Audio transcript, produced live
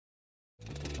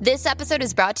This episode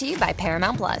is brought to you by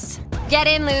Paramount Plus. Get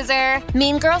in, loser!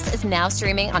 Mean Girls is now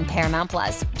streaming on Paramount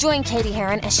Plus. Join Katie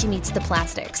Heron as she meets the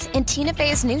plastics in Tina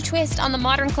Fey's new twist on the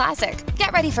modern classic.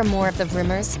 Get ready for more of the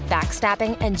rumors,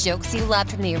 backstabbing, and jokes you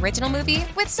loved from the original movie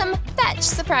with some fetch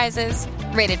surprises.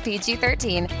 Rated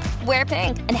PG-13. Wear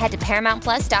pink and head to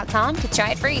ParamountPlus.com to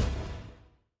try it free.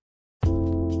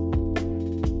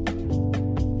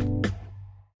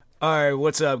 Alright,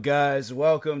 what's up, guys?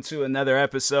 Welcome to another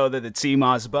episode of the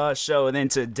T-Moss Boss Show. And in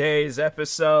today's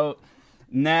episode,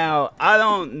 now, I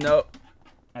don't know.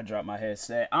 I dropped my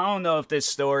headset. I don't know if this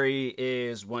story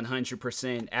is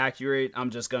 100% accurate.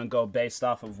 I'm just going to go based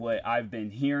off of what I've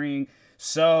been hearing.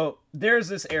 So, there's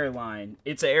this airline.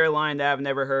 It's an airline that I've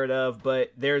never heard of,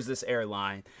 but there's this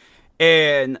airline.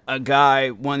 And a guy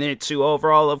wanted to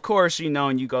overall, of course,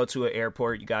 when you go to an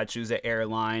airport, you got to choose an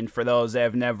airline. For those that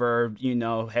have never,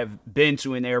 have been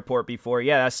to an airport before,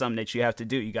 yeah, that's something that you have to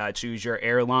do. You got to choose your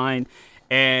airline.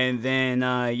 And then,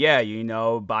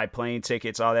 buy plane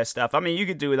tickets, all that stuff. I mean, you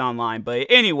could do it online. But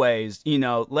anyways,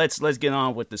 let's get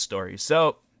on with the story.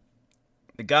 So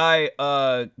the guy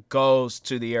goes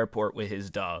to the airport with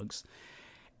his dogs.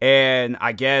 And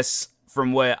I guess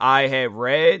from what I had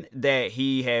read, that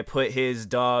he had put his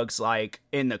dogs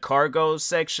in the cargo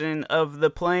section of the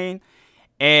plane.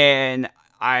 And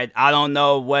I don't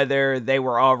know whether they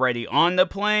were already on the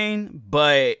plane,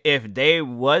 but if they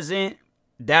wasn't,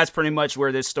 that's pretty much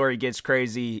where this story gets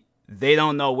crazy. They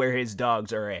don't know where his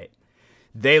dogs are at.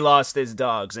 They lost his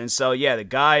dogs. And so, yeah, the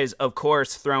guy is, of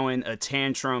course, throwing a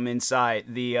tantrum inside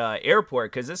the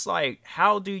airport. Because it's like,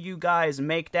 how do you guys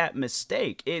make that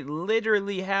mistake? It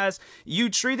literally you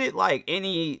treat it like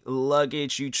any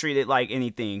luggage. You treat it like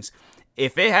anything.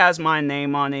 If it has my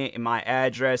name on it and my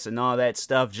address and all that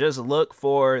stuff, just look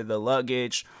for the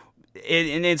luggage.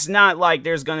 And it's not like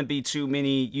there's going to be too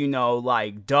many,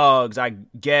 dogs, I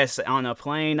guess, on a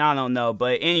plane. I don't know.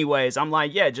 But anyways, I'm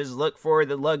like, yeah, just look for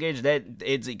the luggage that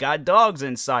it's got dogs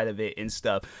inside of it and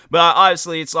stuff. But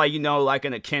obviously, it's like, like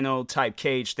in a kennel type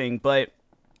cage thing. But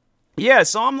yeah,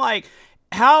 so I'm like,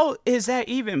 how is that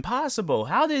even possible?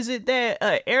 How is it that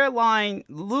an airline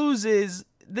loses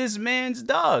this man's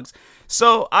dogs?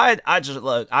 So I just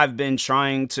look, I've been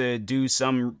trying to do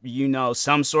some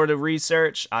sort of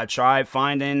research. I tried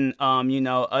finding,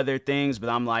 other things, but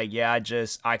I'm like, yeah,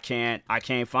 I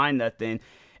can't find nothing.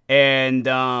 And,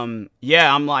 I'm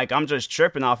just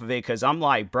tripping off of it. Cause I'm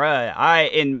like, bruh, I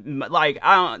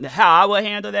don't know how I would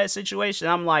handle that situation.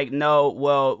 I'm like, no,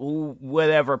 well,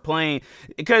 whatever plane,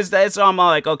 because that's, I'm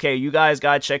like, okay, you guys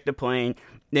gotta check the plane.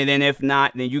 And then if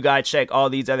not, then you gotta check all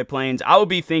these other planes. I would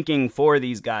be thinking for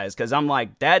these guys, because I'm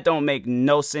like, that don't make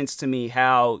no sense to me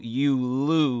how you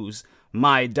lose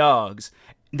my dogs.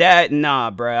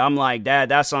 Nah, bro. I'm like,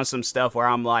 that's on some stuff where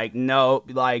I'm like, no,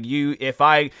 like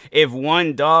if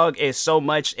one dog is so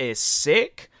much as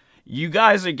sick, you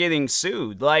guys are getting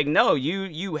sued. Like, no,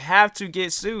 you have to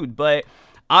get sued. But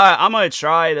I'm gonna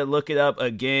try to look it up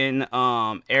again.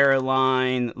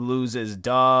 Airline loses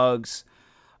dogs.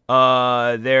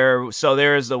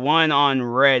 There's the one on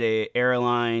Reddit,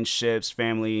 airline ships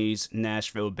families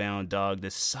Nashville bound dog to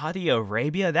Saudi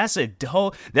Arabia. That's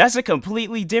a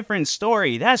completely different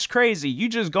story. That's crazy. You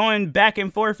just going back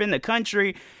and forth in the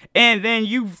country and then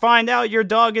you find out your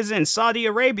dog is in Saudi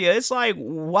Arabia. It's like,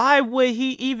 why would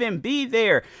he even be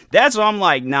there? That's what I'm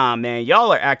like, nah, man,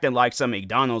 y'all are acting like some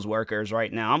McDonald's workers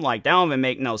right now. I'm like, that don't even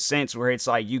make no sense, where it's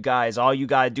like, you guys, all you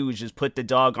gotta do is just put the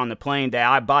dog on the plane that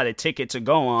I bought a ticket to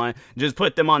go on. Just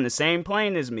put them on the same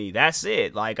plane as me. That's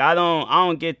it. Like, I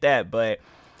don't get that. But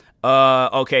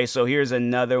okay, so here's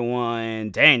another one.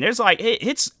 Dang, there's like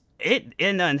it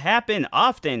doesn't happen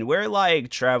often. We're like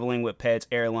traveling with pets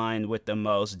airline with the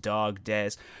most dog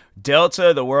deaths.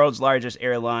 Delta, the world's largest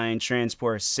airline,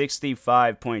 transports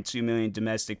 65.2 million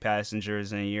domestic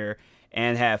passengers in a year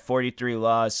and have 43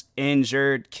 lost,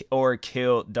 injured, or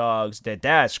killed dogs.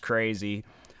 That's crazy.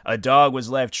 A dog was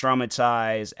left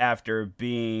traumatized after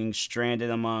being stranded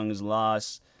amongst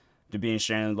lost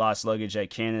luggage at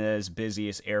Canada's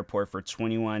busiest airport for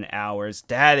 21 hours.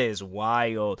 That is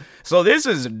wild. So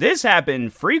this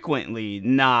happened frequently.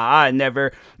 Nah, I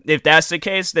never. If that's the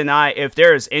case, then if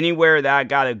there's anywhere that I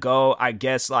gotta go, I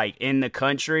guess like in the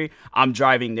country, I'm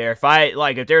driving there.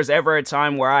 If there's ever a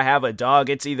time where I have a dog,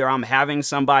 it's either I'm having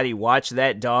somebody watch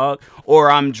that dog or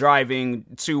I'm driving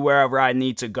to wherever I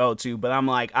need to go to. But I'm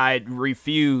like, I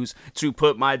refuse to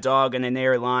put my dog in an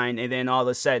airline and then all of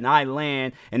a sudden I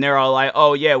land and they're all like,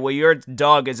 oh yeah, well your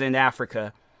dog is in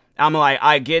Africa. I'm like,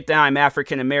 I get that I'm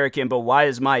African American, but why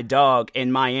is my dog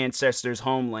in my ancestors'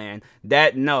 homeland?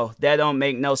 That don't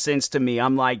make no sense to me.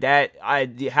 I'm like,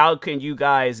 how can you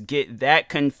guys get that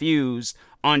confused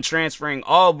on transferring?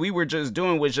 All we were just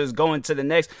doing was just going to the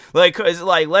next, like, cause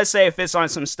like, let's say if it's on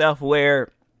some stuff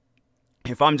where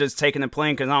if I'm just taking a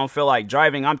plane because I don't feel like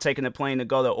driving, I'm taking a plane to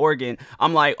go to Oregon.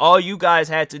 I'm like, all you guys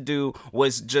had to do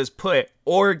was just put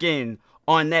Oregon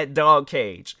on that dog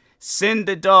cage. Send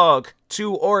the dog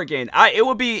to Oregon. It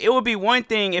would be one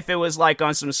thing if it was like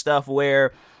on some stuff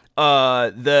where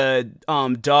the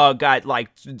dog got like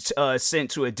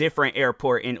sent to a different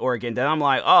airport in Oregon. Then I'm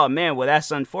like, oh man, well that's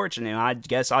unfortunate. I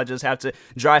guess I'll just have to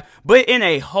drive. But in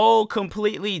a whole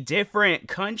completely different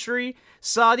country,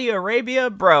 Saudi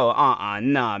Arabia, bro,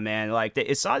 nah, man. Like,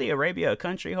 is Saudi Arabia a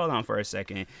country? Hold on for a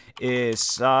second. Is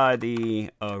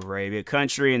Saudi Arabia a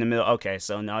country in the middle? Okay,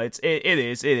 so no, it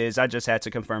is. I just had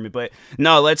to confirm it, but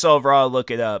no, let's overall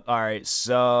look it up. All right,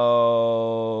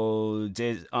 so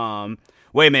wait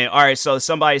a minute. All right, so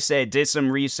somebody said did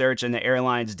some research and the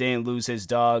airlines didn't lose his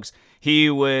dogs. He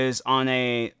was on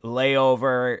a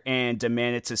layover and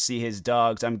demanded to see his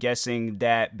dogs. I'm guessing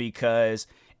that because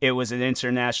it was an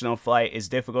international flight, it's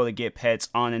difficult to get pets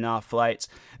on and off flights.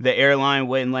 The airline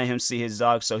wouldn't let him see his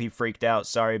dog, so he freaked out.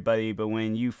 Sorry, buddy, but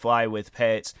when you fly with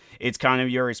pets, it's kind of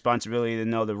your responsibility to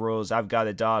know the rules. I've got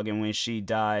a dog, and when she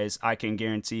dies, I can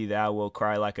guarantee that I will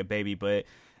cry like a baby, but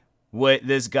what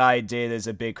this guy did is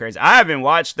a bit crazy. I haven't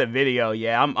watched the video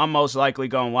yet. I'm most likely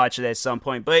going to watch it at some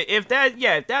point. But if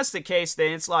that's the case,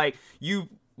 then it's like you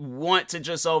want to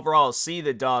just overall see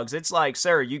the dogs. It's like,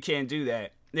 sir, you can't do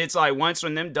that. It's like once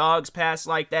when them dogs pass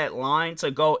like that line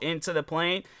to go into the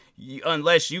plane,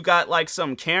 unless you got like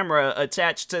some camera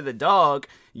attached to the dog,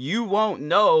 you won't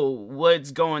know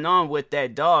what's going on with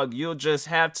that dog. You'll just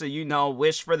have to,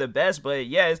 wish for the best. But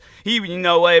yes,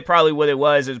 probably what it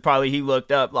was is probably he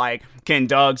looked up like, can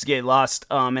dogs get lost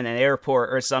in an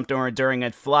airport or something or during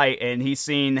a flight, and he's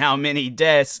seen how many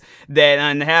deaths that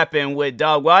happened with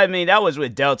dog. Well, I mean, that was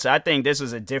with Delta. I think this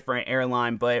was a different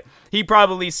airline, but he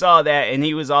probably saw that and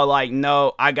he was all like,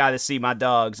 no, I gotta see my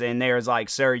dogs. And they was like,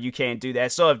 sir, you can't do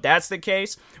that. So if that's the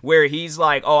case where he's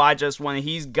like, oh,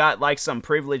 he's got like some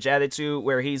privilege attitude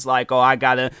where he's like, oh, I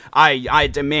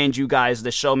demand you guys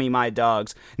to show me my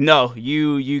dogs. No,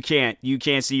 you can't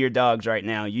see your dogs right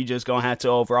now. You just gonna have to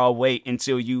overall wait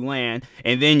until you land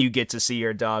and then you get to see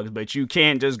your dogs. But you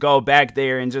can't just go back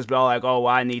there and just be like, oh,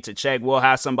 well, I need to check. We'll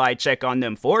have somebody check on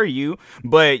them for you.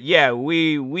 But yeah,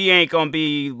 we ain't gonna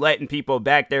be letting people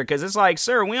back there because it's like,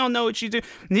 sir, we don't know what you do.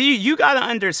 You gotta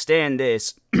understand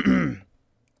this.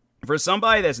 For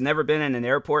somebody that's never been in an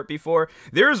airport before,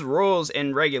 there's rules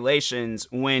and regulations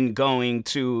when going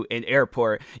to an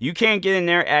airport. You can't get in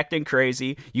there acting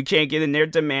crazy. You can't get in there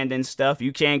demanding stuff.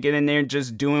 You can't get in there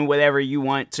just doing whatever you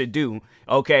want to do.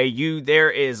 Okay, there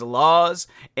is laws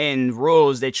and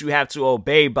rules that you have to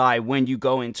obey by when you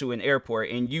go into an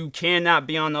airport. And you cannot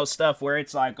be on those stuff where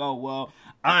it's like, oh, well,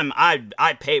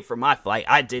 I paid for my flight.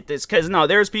 I did this. Because, no,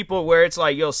 there's people where it's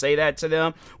like you'll say that to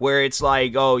them, where it's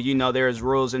like, oh, there's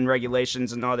rules and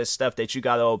regulations and all this stuff that you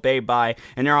got to obey by.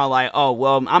 And they're all like, oh,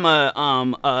 well, I'm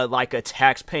a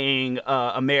tax-paying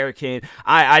American.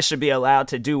 I should be allowed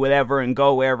to do whatever and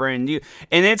go wherever. And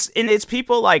it's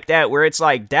people like that where it's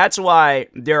like, that's why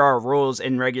there are rules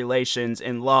and regulations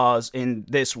and laws in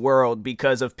this world,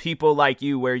 because of people like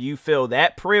you, where you feel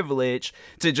that privilege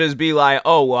to just be like,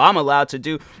 oh, well, I'm allowed to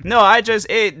do. No,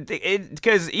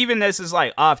 because even this is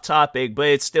like off topic, but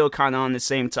it's still kind of on the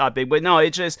same topic. But no,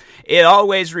 it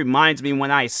always reminds me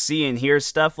when I see and hear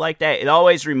stuff like that. It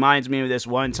always reminds me of this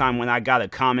one time when I got a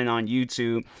comment on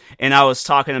YouTube and I was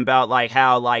talking about like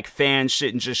how like fans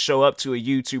shouldn't just show up to a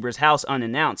YouTuber's house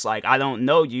unannounced. Like, I don't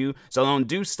know you, so don't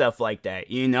do stuff like that.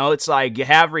 It's like, you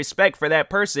have respect for that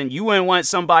person. You wouldn't want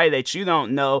somebody that you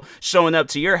don't know showing up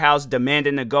to your house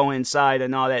demanding to go inside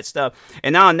and all that stuff.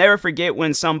 And I'll never forget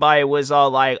when somebody was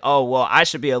all like, oh, well, I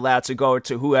should be allowed to go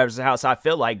to whoever's house I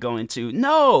feel like going to.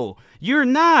 No, you're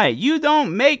not. You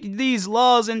don't make these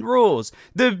laws and rules.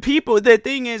 The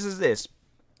thing is this.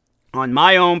 On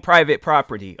my own private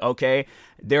property, okay,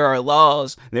 there are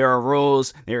laws, there are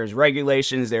rules, there's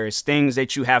regulations, there's things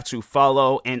that you have to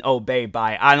follow and obey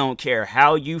by. I don't care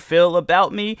how you feel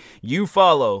about me, you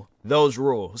follow those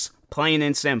rules. Plain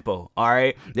and simple, all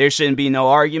right? There shouldn't be no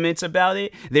arguments about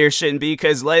it. There shouldn't be,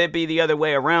 because let it be the other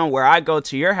way around where I go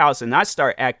to your house and I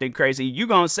start acting crazy, you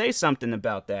gonna say something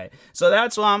about that. So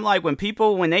that's why I'm like,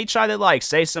 when they try to like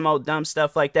say some old dumb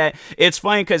stuff like that, it's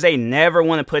funny because they never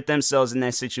want to put themselves in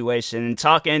that situation. And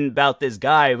talking about this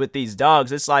guy with these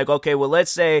dogs, it's like, okay, well,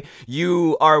 let's say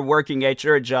you are working at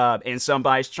your job and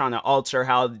somebody's trying to alter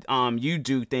how you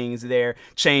do things there,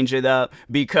 change it up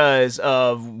because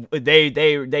of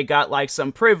they got like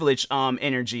some privilege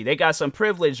energy. They got some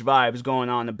privilege vibes going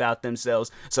on about themselves.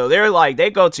 So they're like,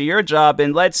 they go to your job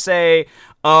and let's say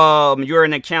you're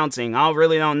in accounting. I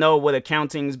really don't know what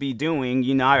accountings be doing.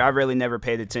 You know, I really never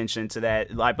paid attention to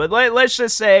that. Like, but let's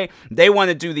just say they want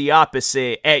to do the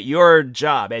opposite at your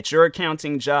job, at your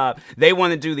accounting job. They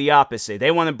want to do the opposite. They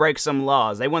want to break some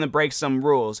laws. They want to break some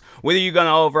rules. What are you going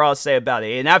to overall say about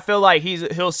it? And I feel like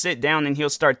he'll sit down and he'll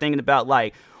start thinking about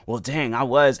like, well, dang, I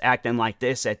was acting like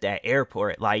this at that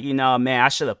airport. Like, you know, man, I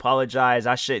should apologize.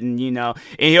 I shouldn't, you know.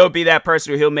 And he'll be that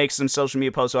person where he'll make some social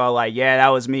media posts all like, yeah, that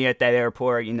was me at that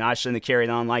airport. You know, I shouldn't have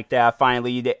carried on like that. I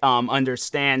finally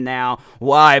understand now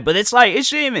why. But it's like, it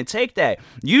shouldn't even take that.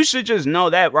 You should just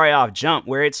know that right off jump,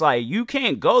 where it's like, you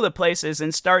can't go to places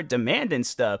and start demanding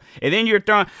stuff. And then you're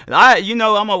throwing, I'm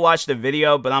going to watch the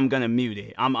video, but I'm going to mute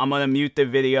it. I'm going to mute the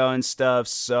video and stuff.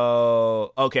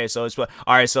 So, okay, so it's, all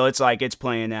right, so it's like, it's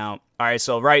playing out. All right,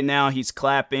 so right now he's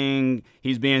clapping.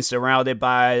 He's being surrounded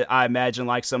by, I imagine,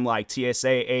 like some like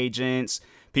TSA agents.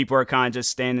 People are kind of just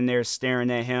standing there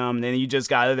staring at him. Then you just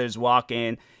got others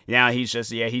walking. Now he's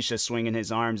just swinging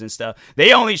his arms and stuff.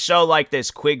 They only show like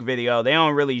this quick video. They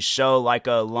don't really show like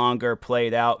a longer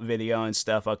played out video and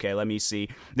stuff. Okay, let me see.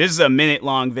 This is a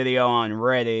minute-long video on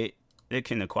Reddit.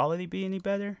 Can the quality be any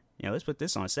better? Yeah, let's put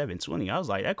this on 720. I was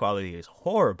like, that quality is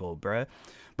horrible, bruh.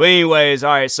 But anyways,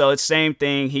 all right, so it's same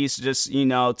thing. He's just, you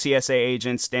know, TSA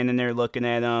agent standing there looking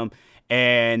at him.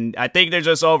 And I think they're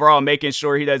just overall making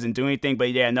sure he doesn't do anything.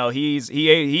 But yeah, no, he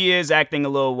is acting a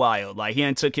little wild. Like, he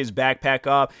done took his backpack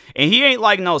off. And he ain't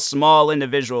like no small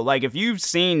individual. Like, if you've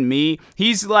seen me,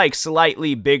 he's like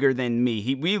slightly bigger than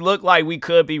me. We look like we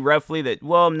could be roughly that.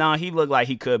 Well, no, he looked like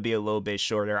he could be a little bit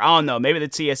shorter. I don't know. Maybe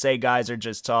the TSA guys are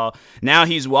just tall. Now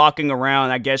he's walking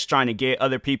around, I guess, trying to get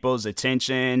other people's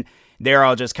attention. They're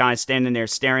all just kind of standing there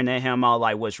staring at him, all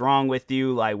like, what's wrong with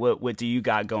you? Like, what do you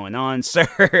got going on,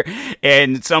 sir?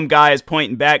 And some guy is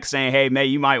pointing back saying, hey, man,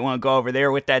 you might want to go over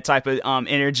there with that type of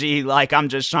energy. Like, I'm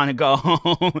just trying to go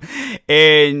home.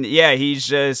 And yeah, he's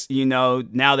just, you know,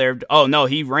 now they're, oh no,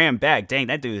 he ran back. Dang,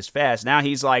 that dude is fast. Now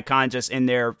he's like kind of just in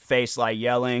their face, like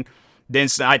yelling. Then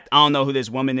I don't know who this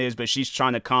woman is, but she's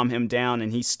trying to calm him down,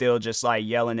 and he's still just like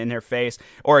yelling in her face.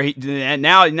 Or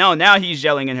now he's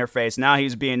yelling in her face. Now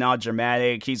he's being all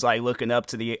dramatic. He's like looking up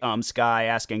to the sky,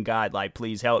 asking God, like,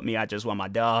 please help me. I just want my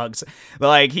dogs. But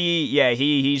like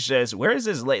he's just, where is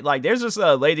this lady? Like, there's this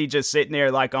lady just sitting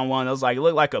there like on one of those, like, it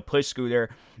looked like a push scooter.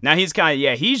 Now he's kind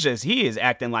of, he is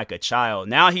acting like a child.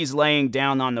 Now he's laying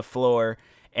down on the floor.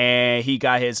 And he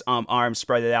got his arms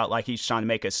spread out like he's trying to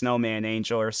make a snowman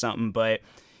angel or something. But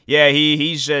yeah,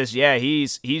 he's just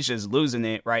losing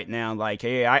it right now. Like,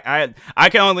 hey, I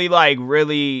can only like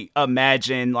really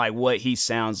imagine like what he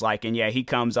sounds like. And yeah, he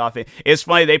comes off it. It's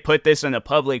funny they put this in a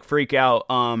public freakout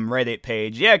Reddit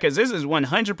page. Yeah, because this is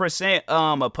 100%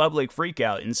 a public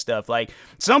freakout and stuff. Like,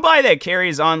 somebody that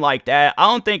carries on like that, I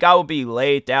don't think I would be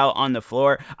laid out on the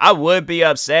floor. I would be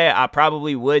upset. I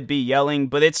probably would be yelling.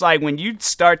 But it's like when you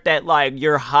start that, like,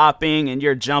 you're hopping and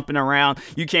you're jumping around,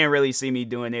 you can't really see me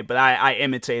doing it, but I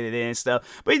imitate it and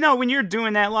stuff. But you know, when you're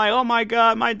doing that, like, oh my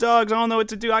god, my dogs, I don't know what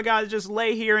to do, I gotta just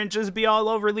lay here and just be all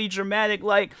overly dramatic.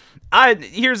 Like,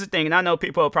 here's the thing, and I know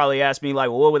people will probably ask me, like,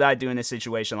 well, what would I do in a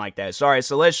situation like that? So, all right,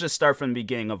 so let's just start from the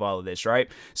beginning of all of this, right?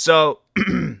 So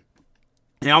and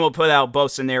I'm gonna put out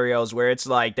both scenarios where it's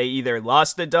like they either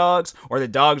lost the dogs or the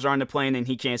dogs are on the plane and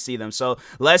he can't see them. So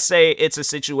let's say it's a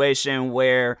situation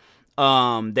where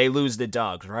they lose the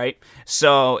dogs, right?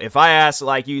 So if I ask,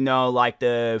 like, you know, like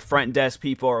the front desk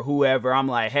people or whoever, I'm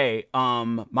like, hey,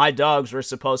 my dogs were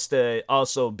supposed to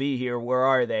also be here. Where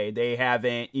are they? They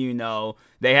haven't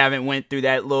went through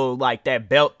that little, like, that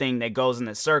belt thing that goes in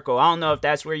a circle. I don't know if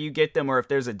that's where you get them or if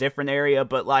there's a different area,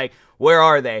 but like, where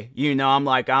are they? You know, I'm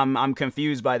like, I'm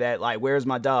confused by that. Like, where's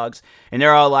my dogs? And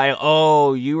they're all like,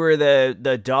 oh, you were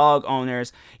the dog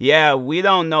owners. Yeah, we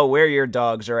don't know where your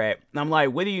dogs are at. And I'm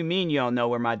like, what do you mean you don't know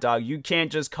where my dog? You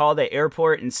can't just call the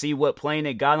airport and see what plane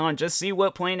it got on. Just see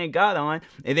what plane it got on,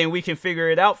 and then we can figure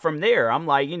it out from there. I'm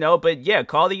like, you know, but yeah,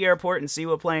 call the airport and see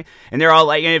what plane. And they're all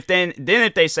like, and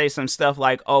if they say some stuff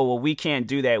like, oh, well, we can't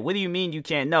do that. What do you mean you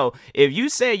can't? No, if you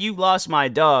say you lost my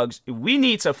dogs, we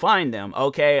need to find them.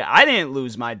 Okay, I didn't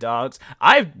lose my dogs.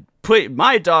 I've put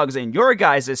my dogs in your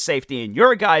guys' safety, in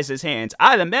your guys' hands.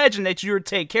 I'd imagine that you would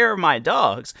take care of my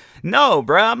dogs. No,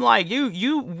 bro. I'm like,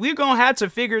 we're gonna have to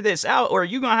figure this out, or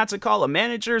you're gonna have to call a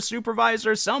manager,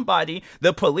 supervisor, somebody,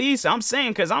 the police. I'm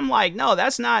saying, because I'm like, no,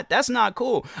 that's not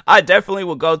cool. I definitely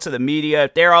will go to the media.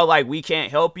 If they're all like, we can't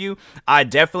help you, I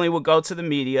definitely will go to the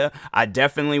media. I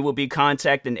definitely will be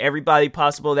contacting everybody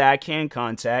possible that I can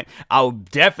contact. I'll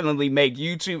definitely make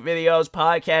YouTube videos,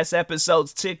 podcast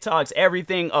episodes, TikToks,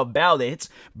 everything about it,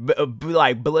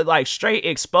 like straight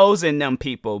exposing them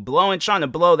people, trying to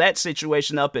blow that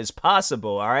situation up as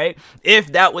possible. All right,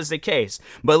 if that was the case.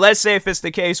 But let's say if it's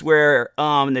the case where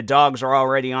the dogs are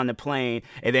already on the plane,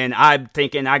 and then I'm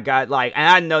thinking I got like, and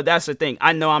I know that's the thing,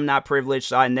 I know I'm not privileged,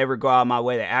 so I never go out of my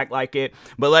way to act like it.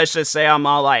 But let's just say I'm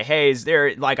all like, hey, is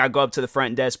there, like, I go up to the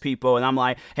front desk people and I'm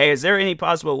like, hey, is there any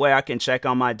possible way I can check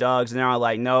on my dogs? And they're all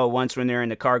like, no, once when they're in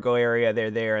the cargo area,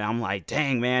 they're there. And I'm like,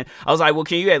 dang, man. I was like, well,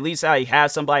 can you at least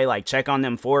have somebody like check on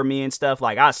them for me and stuff?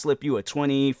 Like, I'll slip you a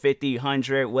 20, 50,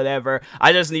 100, whatever.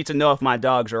 I just need to know if my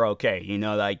dogs are okay. You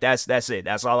know, like, that's it.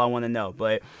 That's all I want to know.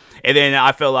 But, and then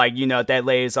I feel like, you know, that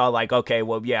lady's all like, okay,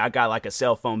 well, yeah, I got like a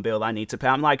cell phone bill I need to pay.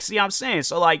 I'm like, see, I'm saying,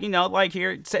 so like, you know, like,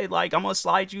 here, say like, I'm gonna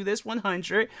slide you this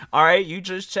 100. All right, you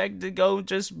just check to go,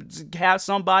 just have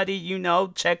somebody, you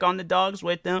know, check on the dogs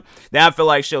with them. Then I feel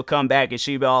like she'll come back and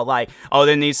she'll be all like, oh,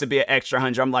 there needs to be an extra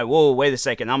 100. I'm like, whoa, wait a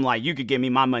second. I'm like, you could give me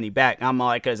my money back. I'm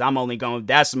like, because I'm only going,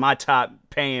 that's my top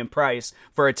paying price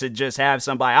for it to just have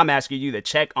somebody. I'm asking you to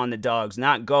check on the dogs,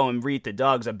 not go and read the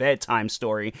dogs a bedtime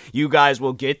story. You guys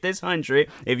will get this 100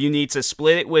 if you need to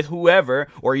split it with whoever,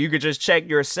 or you could just check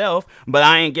yourself, but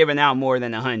I ain't giving out more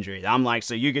than 100. I'm like,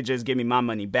 so you could just give me my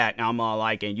money back. I'm all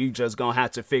like, and you just gonna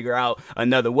have to figure out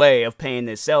another way of paying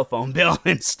this cell phone bill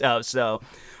and stuff. So,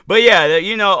 but yeah,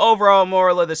 you know, overall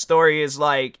moral of the story is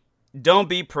like, don't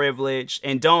be privileged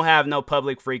and don't have no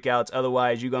public freakouts.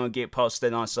 Otherwise, you're going to get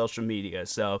posted on social media.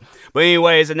 So, but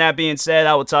anyways, and that being said,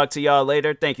 I will talk to y'all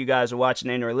later. Thank you guys for watching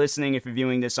and or listening. If you're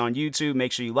viewing this on YouTube,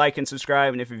 make sure you like and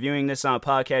subscribe. And if you're viewing this on a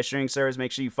podcast streaming service,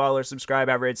 make sure you follow or subscribe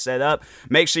however it's set up.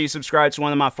 Make sure you subscribe to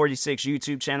one of my 46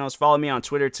 YouTube channels. Follow me on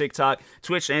Twitter, TikTok,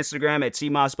 Twitch, and Instagram at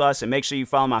TMossBoss. And make sure you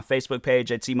follow my Facebook page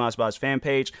at TMossBoss fan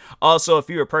page. Also, if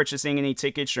you are purchasing any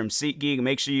tickets from SeatGeek,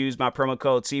 make sure you use my promo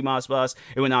code TMossBoss.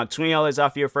 It will knock $20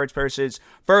 off your first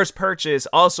purchase.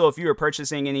 Also, if you are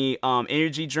purchasing any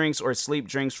energy drinks or sleep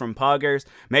drinks from Poggers,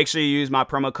 make sure you use my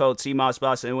promo code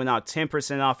TMossBoss and it will knock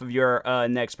 10% off of your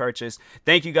next purchase.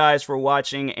 Thank you guys for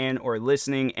watching and or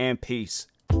listening, and peace.